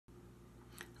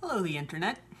Hello, the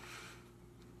internet.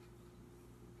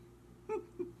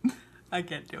 I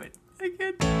can't do it. I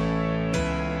can't.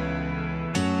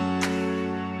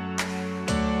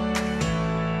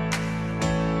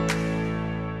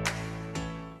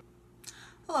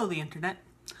 Hello, the internet.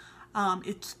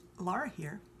 It's Laura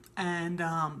here, and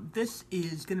this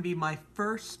is going to be my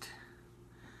first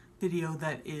video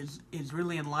that is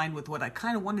really in line with what I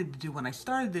kind of wanted to do when I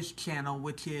started this channel,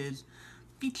 which is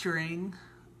featuring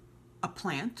a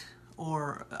plant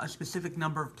or a specific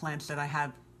number of plants that I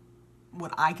have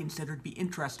what I consider to be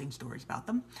interesting stories about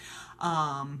them.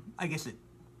 I guess it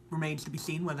remains to be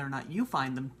seen whether or not you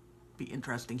find them to be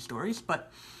interesting stories,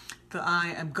 but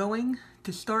I am going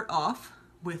to start off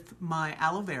with my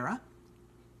aloe vera,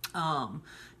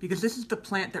 because this is the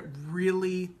plant that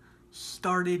really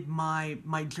started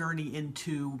my journey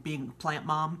into being a plant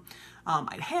mom.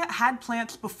 I'd had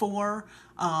plants before,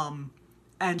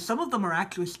 and some of them are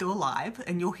actually still alive,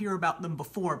 and you'll hear about them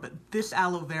before, but this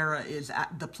aloe vera is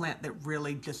the plant that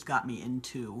really just got me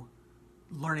into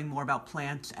learning more about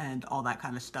plants and all that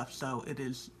kind of stuff. So it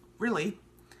is really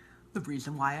the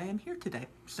reason why I am here today.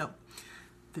 So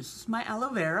this is my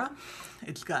aloe vera.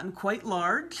 It's gotten quite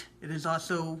large. It is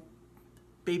also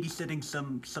babysitting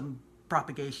some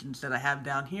propagations that I have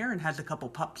down here, and has a couple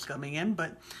pups coming in,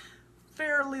 but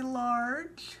fairly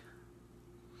large,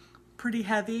 pretty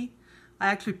heavy. I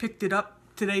actually picked it up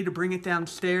today to bring it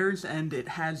downstairs, and it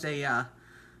has a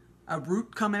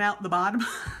root coming out the bottom.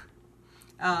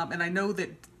 And I know that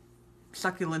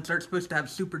succulents aren't supposed to have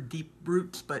super deep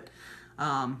roots, but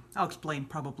I'll explain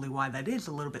probably why that is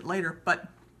a little bit later. But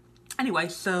anyway,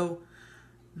 so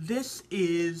this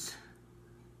is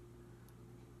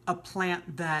a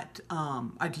plant that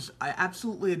I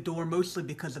absolutely adore, mostly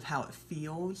because of how it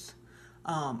feels.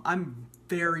 I'm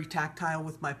very tactile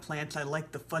with my plants. I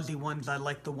like the fuzzy ones. I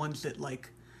like the ones that like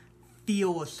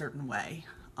feel a certain way.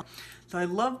 So I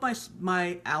love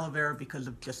my aloe vera because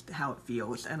of just how it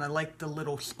feels, and I like the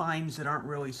little spines that aren't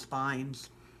really spines.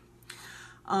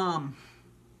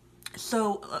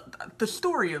 So the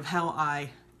story of how I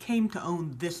came to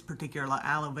own this particular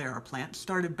aloe vera plant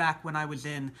started back when I was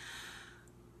in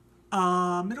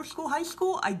middle school, high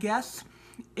school, I guess,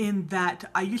 in that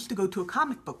I used to go to a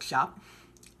comic book shop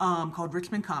called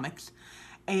Richmond Comics,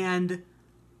 and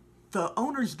the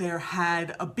owners there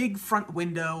had a big front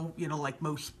window, you know, like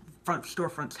most front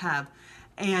storefronts have,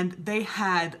 and they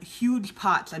had huge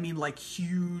pots, I mean like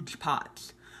huge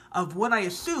pots, of what I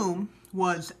assume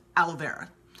was aloe vera.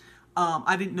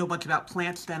 I didn't know much about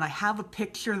plants then. I have a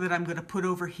picture that I'm going to put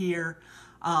over here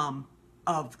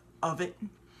of it,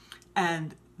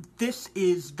 and this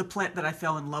is the plant that I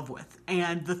fell in love with.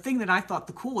 And the thing that I thought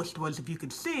the coolest was, if you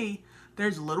could see,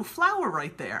 there's a little flower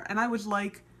right there. And I was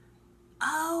like,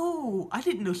 oh, I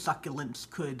didn't know succulents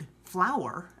could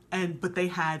flower. But they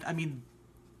had, I mean,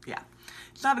 yeah.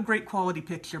 It's not a great quality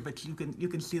picture, but you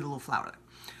can see the little flower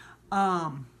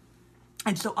there.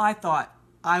 And so I thought,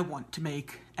 I want to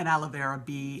make an aloe vera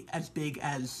be as big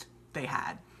as they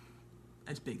had.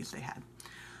 As big as they had.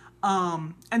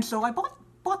 And so I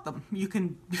bought them. You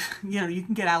can, you know, you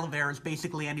can get aloe veras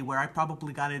basically anywhere. I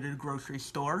probably got it at a grocery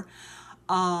store.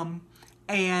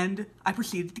 And I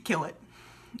proceeded to kill it,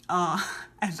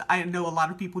 as I know a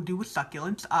lot of people do with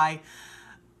succulents. I,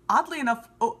 oddly enough,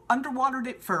 underwatered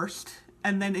it first,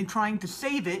 and then in trying to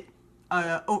save it,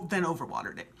 then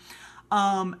overwatered it.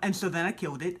 And so then I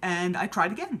killed it, and I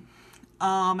tried again.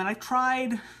 And I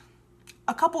tried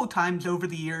a couple of times over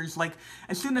the years. Like,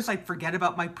 as soon as I forget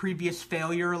about my previous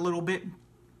failure a little bit,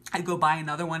 I'd go buy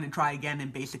another one and try again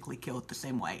and basically kill it the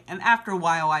same way. And after a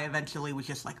while, I eventually was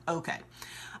just like, okay,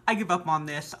 I give up on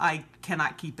this. I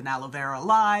cannot keep an aloe vera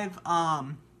alive.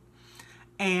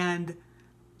 And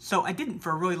so I didn't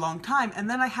for a really long time. And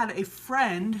then I had a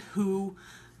friend who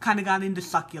kind of got into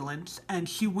succulents, and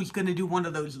she was going to do one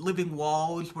of those living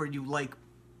walls where you like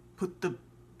put the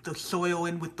soil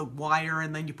in with the wire,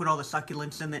 and then you put all the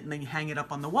succulents in it, and then you hang it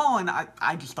up on the wall. And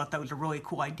I just thought that was a really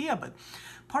cool idea. But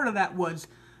part of that was,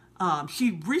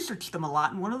 she researched them a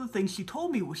lot, and one of the things she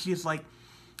told me was, she's like,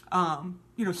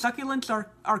 you know, succulents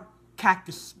are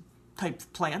cactus type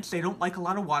plants. They don't like a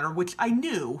lot of water, which I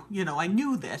knew, you know, I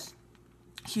knew this.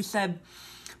 She said,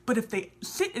 but if they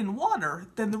sit in water,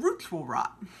 then the roots will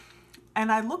rot.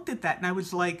 And I looked at that and I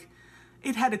was like,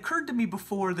 it had occurred to me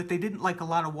before that they didn't like a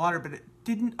lot of water, but it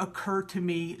didn't occur to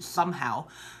me somehow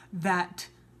that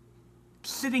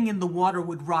sitting in the water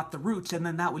would rot the roots, and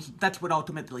then that's what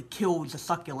ultimately kills a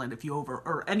succulent. If you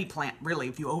or any plant really,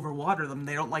 if you overwater them,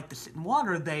 they don't like to sit in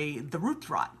water, the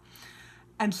roots rot.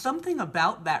 And something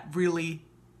about that really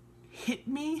hit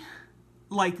me,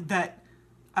 like that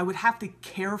I would have to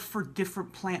care for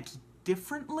different plants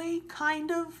differently,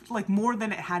 kind of, like more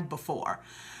than it had before.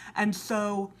 And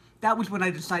so that was when I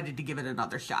decided to give it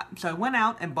another shot. So I went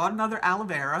out and bought another aloe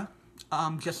vera,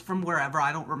 just from wherever.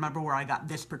 I don't remember where I got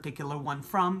this particular one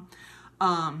from.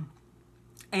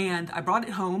 And I brought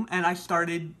it home and I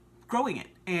started growing it.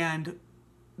 And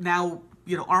now,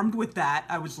 you know, armed with that,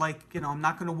 I was like, you know, I'm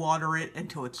not going to water it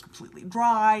until it's completely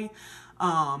dry.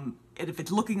 And if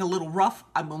it's looking a little rough,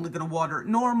 I'm only going to water it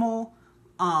normal,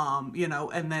 you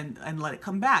know, and let it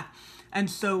come back. And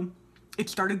so it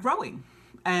started growing.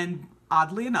 And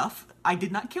oddly enough, I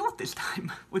did not kill it this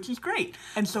time, which is great.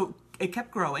 And so it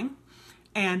kept growing.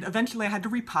 And eventually I had to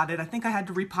repot it. I think I had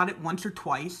to repot it once or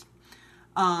twice.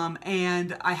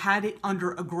 And I had it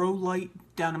under a grow light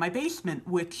down in my basement,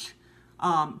 which,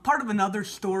 part of another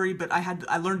story, but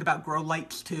I learned about grow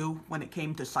lights too when it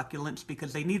came to succulents,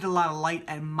 because they need a lot of light,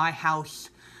 and my house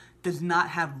does not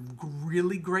have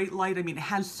really great light. I mean, it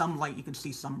has some light. You can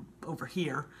see some over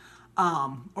here,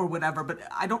 or whatever, but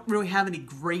I don't really have any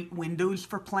great windows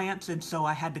for plants, and so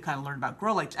I had to kind of learn about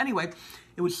grow lights. Anyway,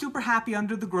 it was super happy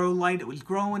under the grow light. It was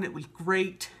growing. It was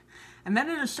great. And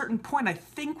then at a certain point, I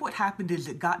think what happened is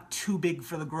it got too big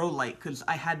for the grow light, because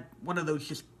I had one of those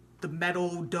just the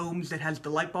metal domes that has the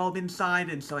light bulb inside,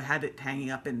 and so I had it hanging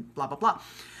up and blah, blah, blah.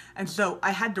 And so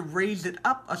I had to raise it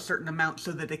up a certain amount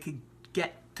so that it could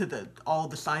get to all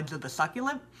the sides of the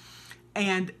succulent.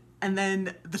 And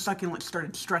then the succulent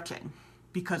started stretching,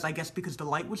 because I guess because the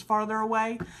light was farther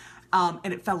away,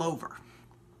 and it fell over.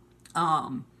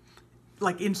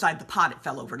 Like inside the pot, it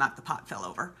fell over, not the pot fell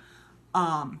over.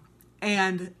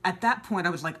 And at that point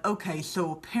I was like, okay,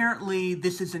 so apparently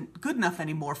this isn't good enough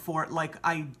anymore for it. Like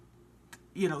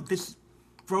you know, this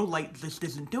grow light just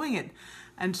isn't doing it.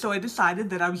 And so I decided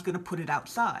that I was going to put it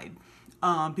outside.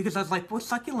 Because I was like, well,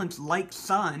 succulents like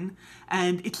sun,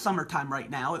 and it's summertime right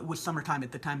now. It was summertime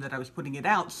at the time that I was putting it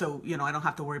out. So, you know, I don't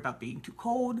have to worry about being too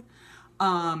cold.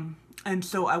 And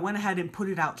so I went ahead and put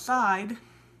it outside,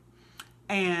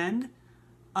 and,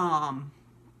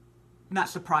 not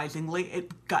surprisingly,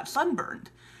 it got sunburned.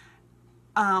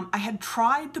 I had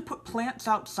tried to put plants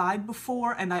outside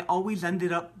before, and I always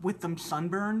ended up with them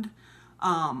sunburned.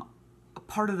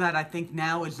 Part of that, I think,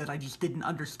 now is that I just didn't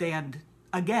understand,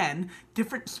 again,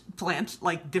 different plants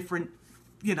like different,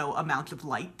 you know, amounts of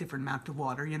light, different amount of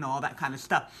water, you know, all that kind of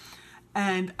stuff.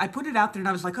 And I put it out there and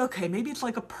I was like, okay, maybe it's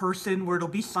like a person where it'll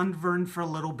be sunburned for a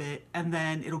little bit and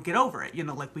then it'll get over it. You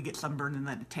know, like we get sunburned and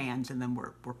then it tans and then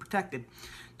we're protected.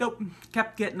 Nope,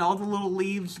 kept getting all the little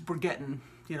leaves were getting,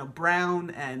 you know, brown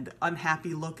and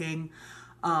unhappy looking.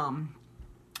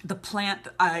 The plant,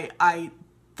 I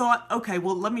thought, okay,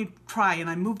 well, let me try. And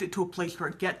I moved it to a place where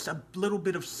it gets a little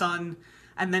bit of sun,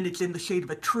 and then it's in the shade of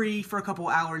a tree for a couple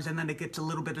hours, and then it gets a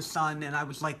little bit of sun, and I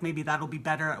was like, maybe that'll be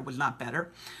better. It was not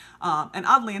better. And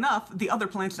oddly enough, the other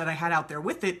plants that I had out there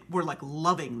with it were like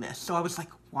loving this. So I was like,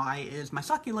 why is my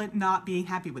succulent not being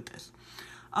happy with this?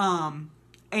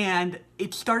 And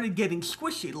it started getting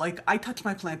squishy. Like, I touch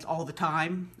my plants all the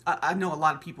time. I know a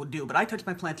lot of people do, but I touch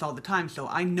my plants all the time, so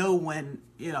I know when,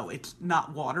 you know, it's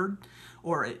not watered,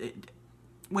 or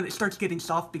when it starts getting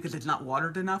soft because it's not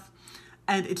watered enough.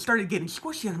 And it started getting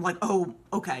squishy, and I'm like, oh,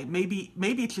 okay, maybe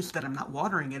it's just that I'm not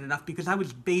watering it enough, because I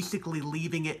was basically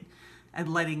leaving it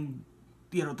and letting,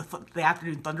 you know, the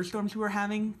afternoon thunderstorms we were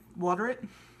having water it.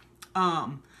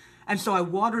 And so I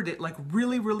watered it like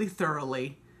really, really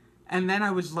thoroughly. And then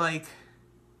I was like,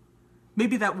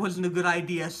 maybe that wasn't a good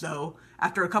idea. So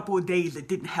after a couple of days, it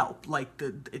didn't help. Like,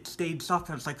 it stayed soft.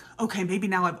 I was like, okay, maybe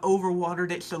now I've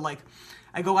overwatered it. So like,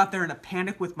 I go out there in a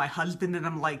panic with my husband, and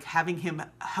I'm like having him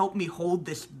help me hold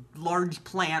this large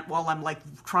plant while I'm like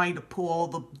trying to pull all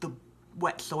the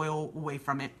wet soil away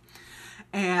from it.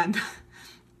 And,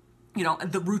 you know,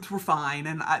 the roots were fine,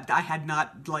 and I had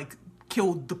not like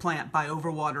killed the plant by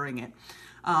overwatering it.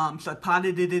 So I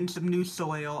potted it in some new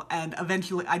soil, and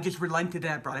eventually I just relented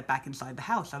and I brought it back inside the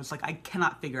house. I was like, I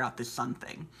cannot figure out this sun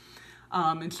thing.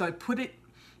 And so I put it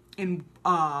in,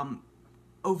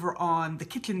 over on the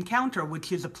kitchen counter,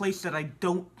 which is a place that I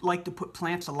don't like to put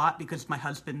plants a lot because my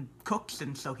husband cooks,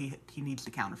 and so he needs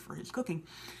the counter for his cooking.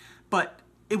 But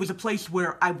it was a place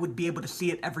where I would be able to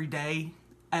see it every day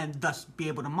and thus be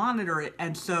able to monitor it.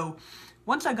 And so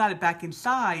once I got it back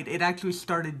inside, it actually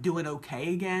started doing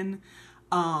okay again.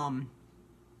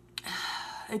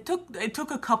 It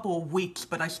took a couple of weeks,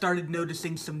 but I started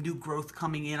noticing some new growth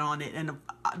coming in on it, and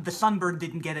the sunburn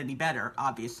didn't get any better,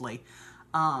 obviously.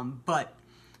 But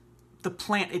the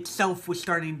plant itself was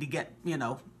starting to get, you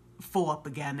know, full up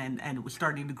again, and it was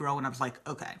starting to grow, and I was like,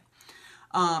 okay.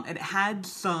 And it had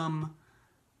some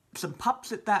some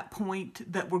pups at that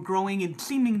point that were growing and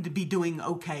seeming to be doing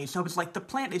okay. So I was like, the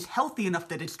plant is healthy enough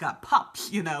that it's got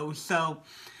pups, you know, so,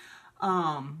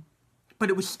 but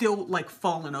it was still like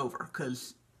falling over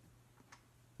because,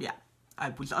 yeah, I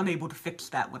was unable to fix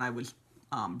that when I was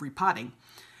repotting.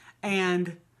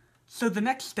 And so the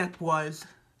next step was,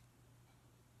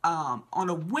 on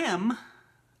a whim,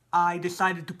 I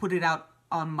decided to put it out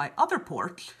on my other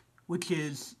porch, which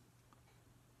is,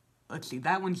 let's see,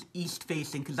 that one's east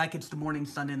facing because that gets the morning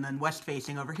sun, and then west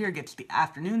facing over here gets the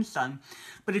afternoon sun.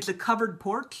 But it's a covered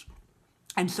porch,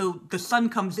 and so the sun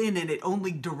comes in and it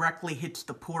only directly hits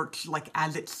the porch like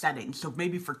as it's setting. So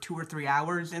maybe for 2 or 3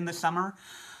 hours in the summer.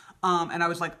 And I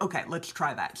was like, okay, let's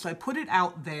try that. So I put it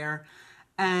out there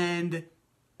and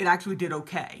it actually did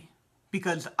okay.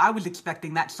 Because I was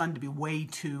expecting that sun to be way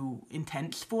too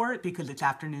intense for it because it's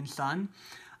afternoon sun.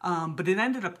 But it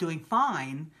ended up doing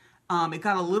fine. It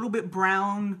got a little bit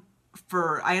brown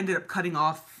I ended up cutting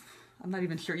off, I'm not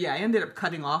even sure. Yeah, I ended up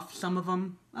cutting off some of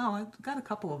them. Oh, I got a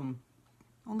couple of them.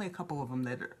 Only a couple of them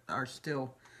that are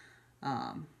still,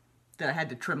 that I had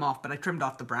to trim off. But I trimmed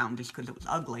off the brown just because it was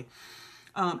ugly.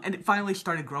 And it finally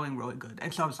started growing really good.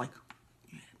 And so I was like,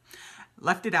 yeah.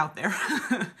 Left it out there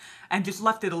and just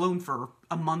left it alone for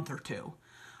a month or two.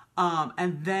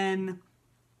 And then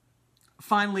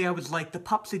finally I was like, the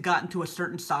pups had gotten to a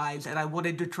certain size and I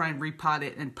wanted to try and repot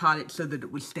it and pot it so that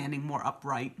it was standing more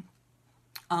upright.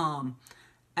 And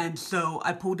so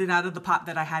I pulled it out of the pot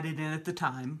that I had it in at the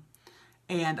time.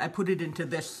 And I put it into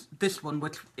this one,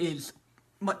 which is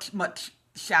much, much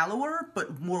shallower,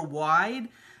 but more wide.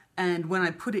 And when I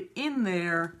put it in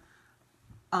there,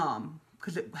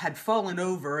 because it had fallen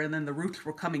over and then the roots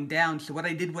were coming down. So what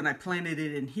I did when I planted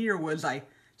it in here was I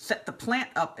set the plant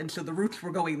up, and so the roots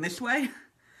were going this way,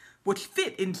 which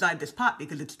fit inside this pot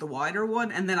because it's the wider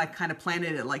one. And then I kind of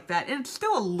planted it like that. And it's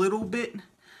still a little bit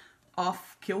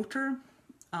off kilter,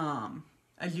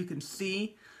 as you can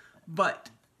see,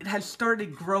 but it has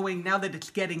started growing, now that it's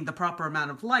getting the proper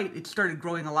amount of light, it started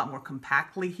growing a lot more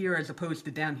compactly here as opposed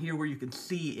to down here where you can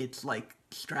see it's like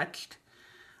stretched.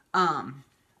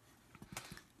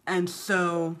 And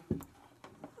so,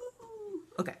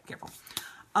 okay, careful.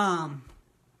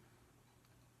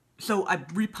 So I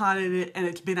repotted it and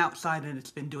it's been outside and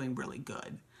it's been doing really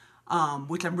good,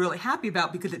 which I'm really happy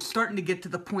about because it's starting to get to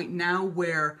the point now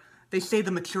where they say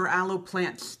the mature aloe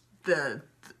plants, the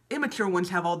immature ones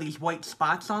have all these white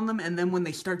spots on them, and then when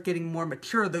they start getting more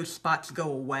mature, those spots go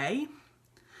away.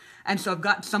 And so I've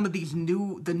got some of these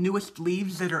the newest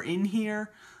leaves that are in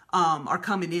here are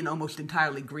coming in almost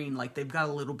entirely green. Like they've got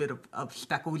a little bit of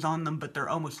speckles on them, but they're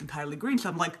almost entirely green. So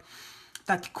I'm like,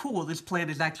 that's cool. This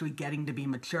plant is actually getting to be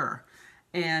mature.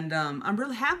 And I'm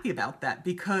really happy about that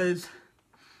because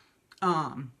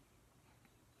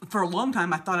for a long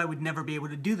time I thought I would never be able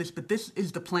to do this, but this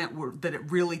is the plant that it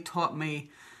really taught me,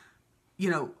 you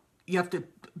know, you have to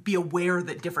be aware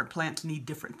that different plants need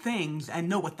different things and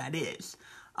know what that is.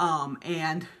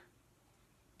 And,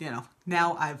 you know,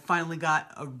 now I've finally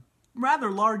got a rather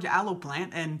large aloe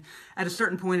plant, and at a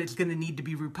certain point it's going to need to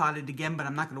be repotted again, but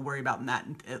I'm not going to worry about that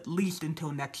at least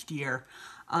until next year.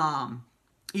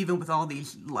 Even with all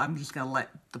these, I'm just going to let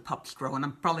the pups grow, and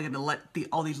I'm probably going to let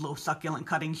all these little succulent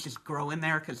cuttings just grow in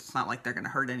there because it's not like they're going to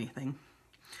hurt anything.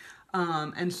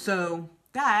 And so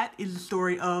that is the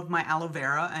story of my aloe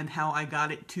vera and how I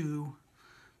got it to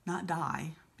not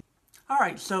die.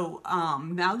 Alright, so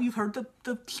now you've heard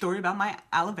the story about my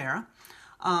aloe vera.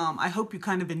 I hope you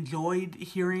kind of enjoyed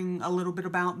hearing a little bit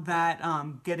about that,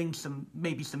 getting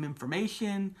maybe some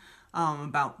information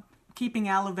about keeping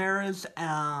aloe veras,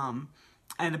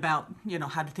 and about, you know,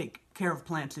 how to take care of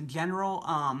plants in general.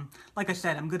 Like I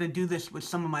said, I'm going to do this with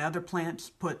some of my other plants,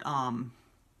 put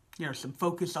you know, some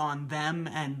focus on them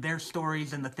and their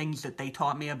stories and the things that they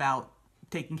taught me about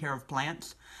taking care of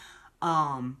plants.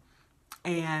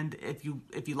 And if you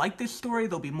like this story,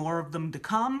 there'll be more of them to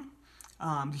come.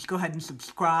 Just go ahead and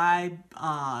subscribe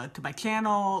to my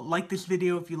channel. Like this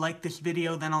video. If you like this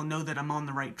video, then I'll know that I'm on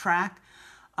the right track.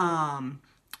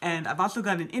 And I've also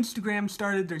got an Instagram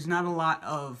started. There's not a lot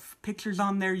of pictures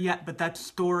on there yet, but that's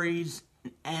Stories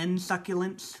and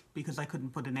Succulents, because I couldn't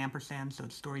put an ampersand, so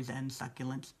it's Stories and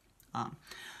Succulents.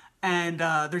 And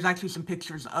there's actually some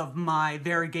pictures of my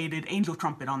variegated angel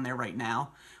trumpet on there right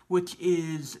now, which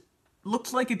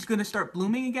looks like it's going to start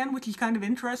blooming again, which is kind of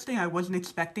interesting. I wasn't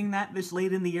expecting that this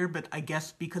late in the year, but I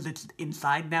guess because it's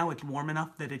inside now, it's warm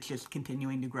enough that it's just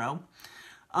continuing to grow.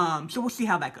 So we'll see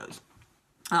how that goes.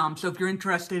 So if you're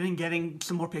interested in getting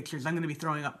some more pictures, I'm going to be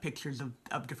throwing up pictures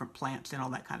of different plants and all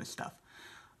that kind of stuff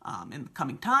in the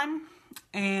coming time.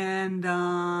 And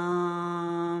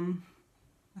I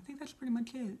think that's pretty much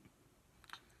it.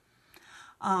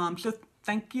 So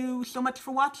thank you so much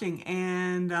for watching,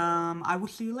 and I will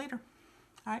see you later.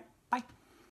 All right, bye.